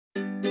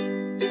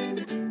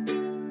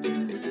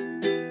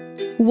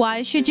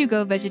Why should you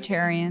go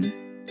vegetarian?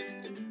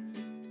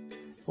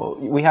 Well,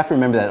 we have to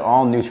remember that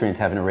all nutrients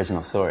have an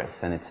original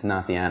source, and it's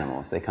not the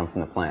animals. They come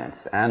from the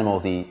plants.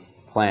 Animals eat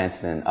plants,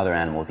 then other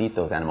animals eat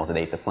those animals that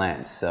ate the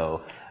plants.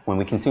 So when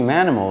we consume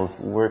animals,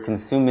 we're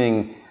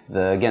consuming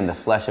the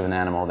flesh of an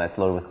animal that's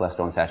loaded with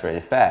cholesterol and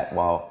saturated fat.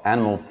 While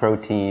animal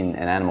protein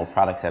and animal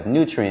products have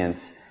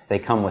nutrients, they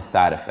come with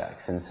side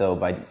effects. And so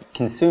by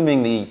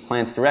consuming the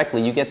plants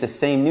directly, you get the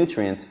same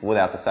nutrients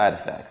without the side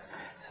effects.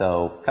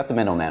 So cut the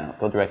middleman out,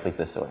 go directly to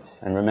the source.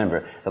 And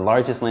remember, the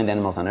largest land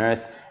animals on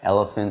Earth,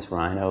 elephants,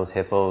 rhinos,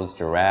 hippos,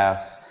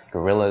 giraffes,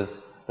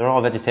 gorillas, they're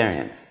all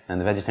vegetarians. And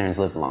the vegetarians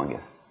live the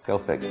longest. Go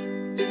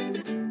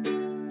figure.